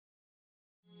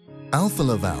Alfa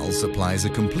Laval supplies a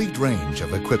complete range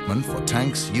of equipment for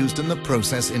tanks used in the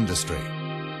process industry.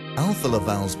 Alfa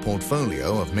Laval's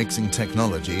portfolio of mixing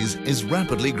technologies is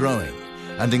rapidly growing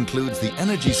and includes the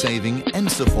energy-saving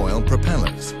Ensifoil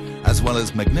propellers, as well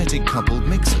as magnetic-coupled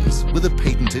mixers with a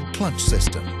patented clutch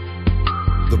system.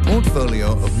 The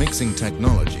portfolio of mixing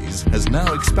technologies has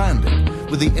now expanded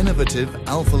with the innovative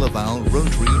Alfa Laval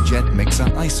rotary jet mixer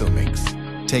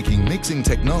ISO-MIX, taking mixing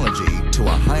technology to a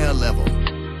higher level.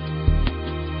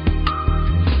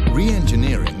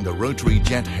 Re-engineering the rotary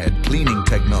jet head cleaning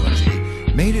technology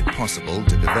made it possible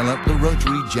to develop the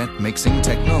rotary jet mixing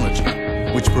technology,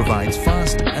 which provides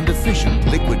fast and efficient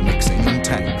liquid mixing in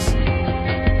tanks.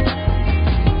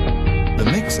 The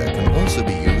mixer can also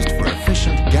be used for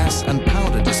efficient gas and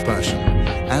powder dispersion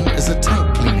and as a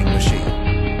tank cleaning machine.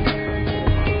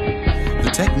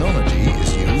 The technology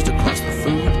is used across the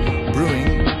food,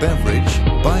 brewing, beverage,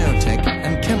 biotech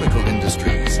and chemical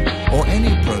industries, or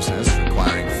any process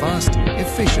requiring fast,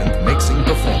 efficient mixing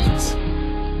performance.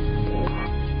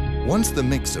 Once the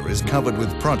mixer is covered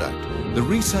with product, the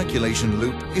recirculation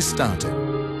loop is started.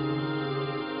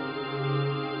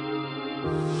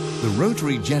 The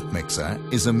rotary jet mixer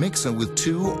is a mixer with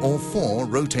 2 or 4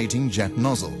 rotating jet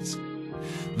nozzles.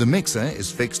 The mixer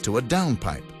is fixed to a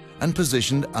downpipe and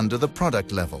positioned under the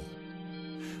product level.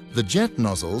 The jet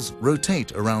nozzles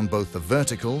rotate around both the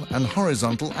vertical and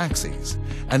horizontal axes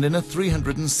and in a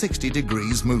 360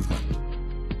 degrees movement.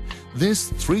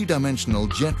 This three-dimensional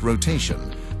jet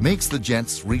rotation makes the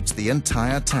jets reach the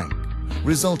entire tank,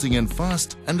 resulting in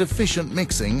fast and efficient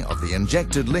mixing of the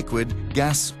injected liquid,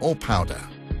 gas or powder.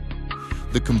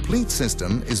 The complete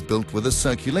system is built with a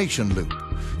circulation loop,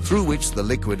 through which the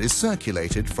liquid is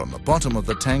circulated from the bottom of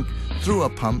the tank through a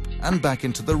pump and back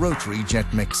into the rotary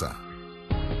jet mixer.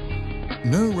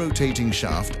 No rotating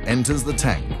shaft enters the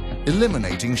tank,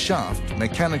 eliminating shaft,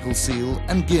 mechanical seal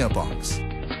and gearbox.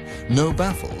 No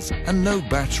baffles and no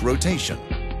batch rotation.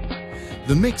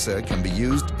 The mixer can be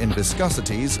used in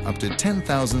viscosities up to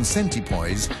 10,000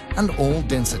 centipoise and all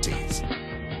densities.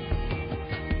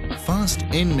 Fast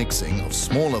in-mixing of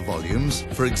smaller volumes,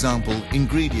 for example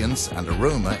ingredients and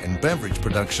aroma in beverage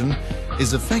production,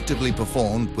 is effectively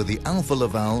performed with the Alfa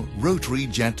Laval rotary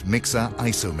jet mixer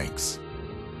ISO-MIX.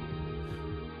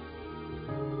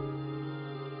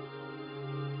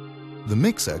 The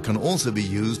mixer can also be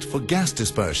used for gas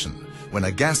dispersion when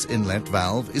a gas inlet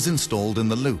valve is installed in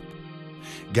the loop.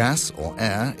 Gas or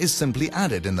air is simply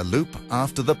added in the loop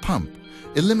after the pump,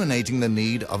 eliminating the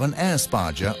need of an air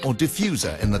sparger or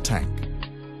diffuser in the tank.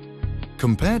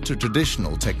 Compared to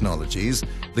traditional technologies,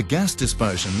 the gas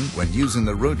dispersion when using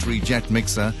the rotary jet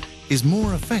mixer is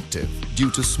more effective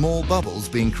due to small bubbles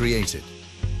being created.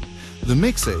 The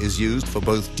mixer is used for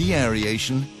both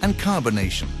deaeration and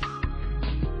carbonation.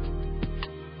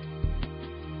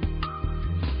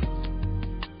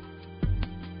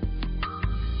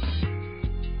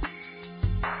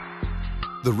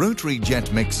 The rotary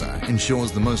jet mixer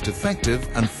ensures the most effective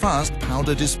and fast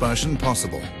powder dispersion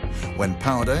possible when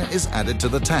powder is added to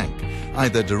the tank,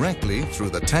 either directly through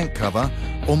the tank cover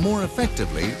or more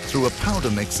effectively through a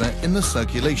powder mixer in the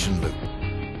circulation loop.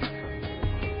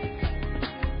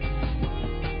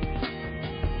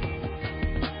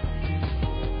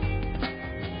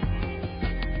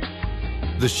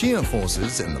 The shear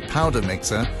forces in the powder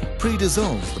mixer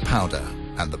pre-dissolve the powder,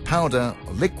 and the powder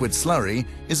or liquid slurry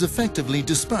is effectively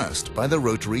dispersed by the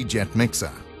rotary jet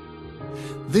mixer.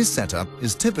 This setup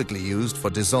is typically used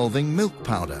for dissolving milk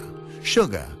powder,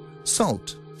 sugar,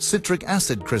 salt, citric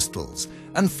acid crystals,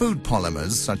 and food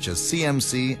polymers such as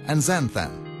CMC and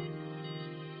xanthan.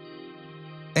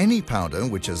 Any powder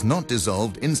which has not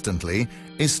dissolved instantly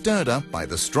is stirred up by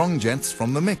the strong jets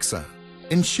from the mixer,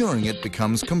 ensuring it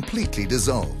becomes completely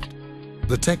dissolved.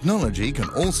 The technology can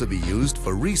also be used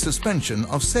for resuspension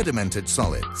of sedimented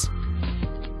solids.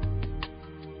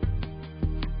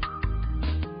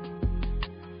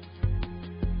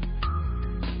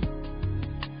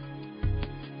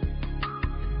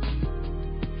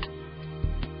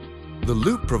 The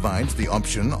loop provides the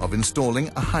option of installing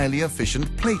a highly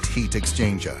efficient plate heat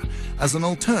exchanger as an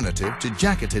alternative to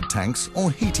jacketed tanks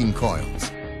or heating coils.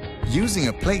 Using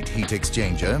a plate heat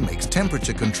exchanger makes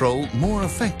temperature control more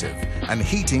effective and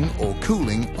heating or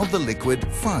cooling of the liquid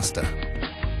faster.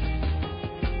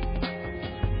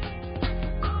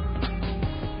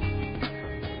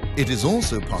 It is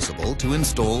also possible to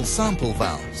install sample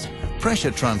valves,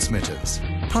 pressure transmitters,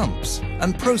 pumps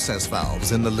and process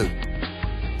valves in the loop.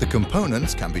 The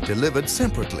components can be delivered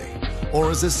separately or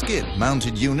as a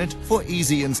skid-mounted unit for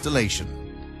easy installation.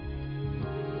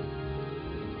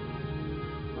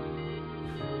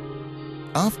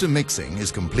 After mixing is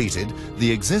completed,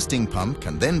 the existing pump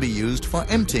can then be used for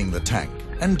emptying the tank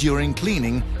and during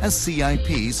cleaning as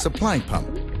CIP's supply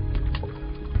pump.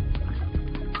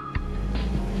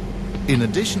 In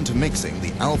addition to mixing,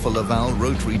 the Alpha Laval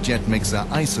rotary jet mixer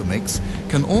ISO-MIX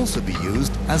can also be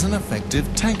used as an effective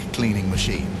tank cleaning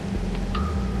machine.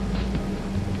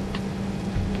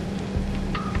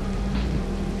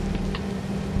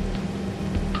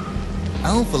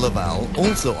 Alpha Laval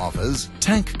also offers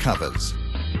tank covers,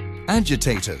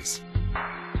 agitators,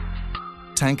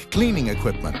 tank cleaning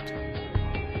equipment,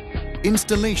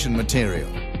 installation material,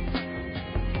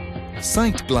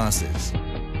 sight glasses,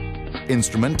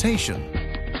 instrumentation,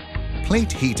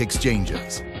 plate heat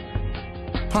exchangers,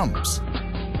 pumps,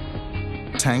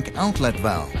 tank outlet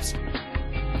valves,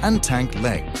 and tank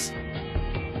legs.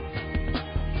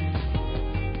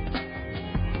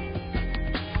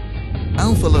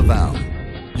 Alpha Laval,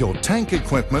 your tank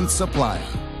equipment supplier.